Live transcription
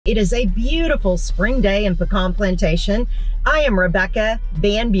It is a beautiful spring day in Pecan Plantation. I am Rebecca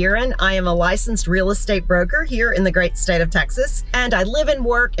Van Buren. I am a licensed real estate broker here in the great state of Texas, and I live and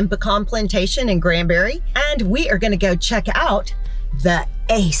work in Pecan Plantation in Granbury. And we are going to go check out the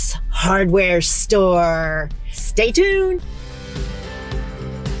Ace Hardware store. Stay tuned.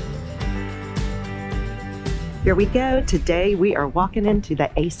 Here we go. Today we are walking into the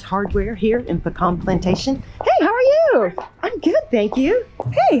Ace Hardware here in Pecan Plantation. Hey, how are you? I'm good, thank you.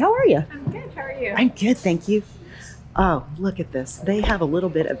 Hey, how are you? I'm good, how are you? I'm good, thank you. Oh, look at this. They have a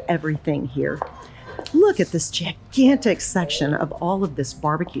little bit of everything here. Look at this gigantic section of all of this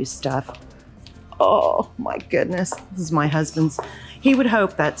barbecue stuff. Oh my goodness. This is my husband's. He would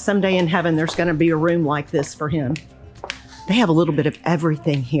hope that someday in heaven there's going to be a room like this for him. They have a little bit of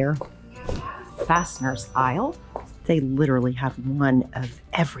everything here. Fasteners aisle. They literally have one of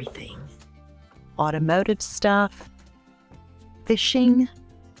everything. Automotive stuff, fishing,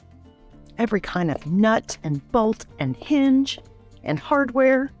 every kind of nut and bolt and hinge and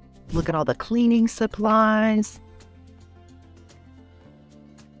hardware. Look at all the cleaning supplies.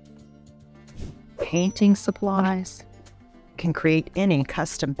 Painting supplies. Can create any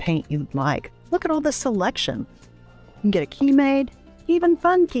custom paint you'd like. Look at all the selection. You can get a key made, even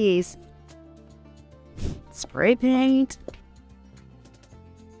fun keys. Spray paint,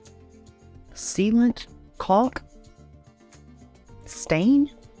 sealant, caulk,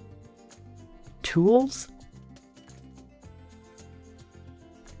 stain, tools.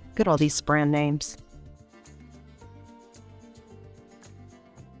 Look at all these brand names.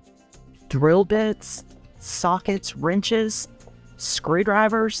 Drill bits, sockets, wrenches,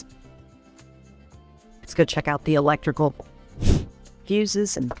 screwdrivers. Let's go check out the electrical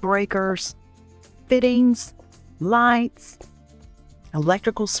fuses and breakers. Fittings, lights,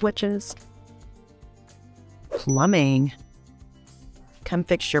 electrical switches, plumbing. Come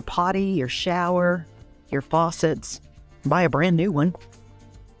fix your potty, your shower, your faucets. Buy a brand new one.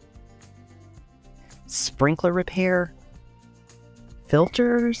 Sprinkler repair,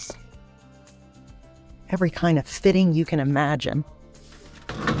 filters, every kind of fitting you can imagine.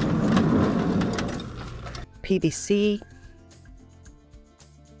 PVC.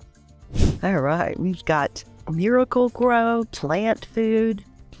 All right, we've got Miracle Grow, plant food.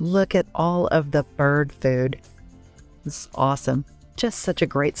 Look at all of the bird food. This is awesome. Just such a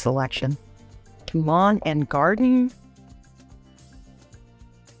great selection. Lawn and garden.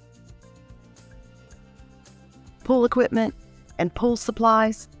 Pool equipment and pool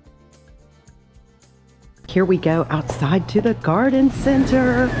supplies. Here we go outside to the garden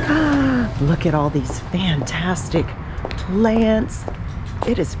center. Look at all these fantastic plants.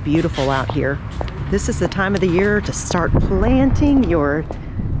 It is beautiful out here. This is the time of the year to start planting your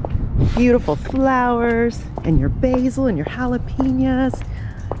beautiful flowers and your basil and your jalapenos.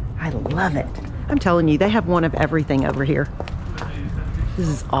 I love it. I'm telling you, they have one of everything over here. This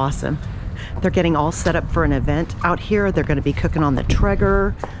is awesome. They're getting all set up for an event. Out here, they're going to be cooking on the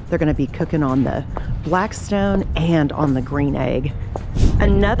Traeger. They're going to be cooking on the Blackstone and on the Green Egg.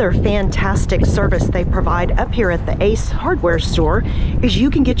 Another fantastic service they provide up here at the Ace Hardware store is you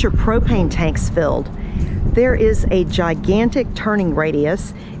can get your propane tanks filled. There is a gigantic turning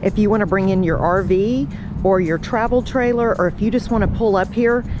radius if you want to bring in your RV or your travel trailer, or if you just want to pull up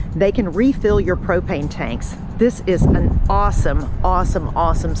here, they can refill your propane tanks. This is an awesome, awesome,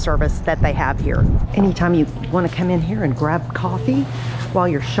 awesome service that they have here. Anytime you want to come in here and grab coffee while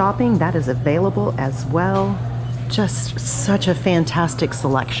you're shopping, that is available as well. Just such a fantastic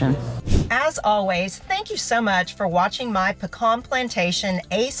selection. As always, thank you so much for watching my Pecan Plantation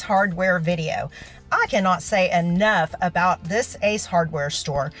Ace Hardware video. I cannot say enough about this Ace Hardware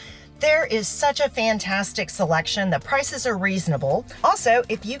store. There is such a fantastic selection. The prices are reasonable. Also,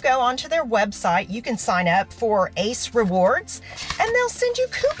 if you go onto their website, you can sign up for Ace Rewards and they'll send you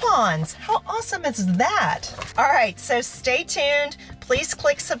coupons. How awesome is that? All right, so stay tuned. Please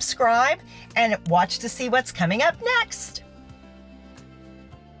click subscribe and watch to see what's coming up next.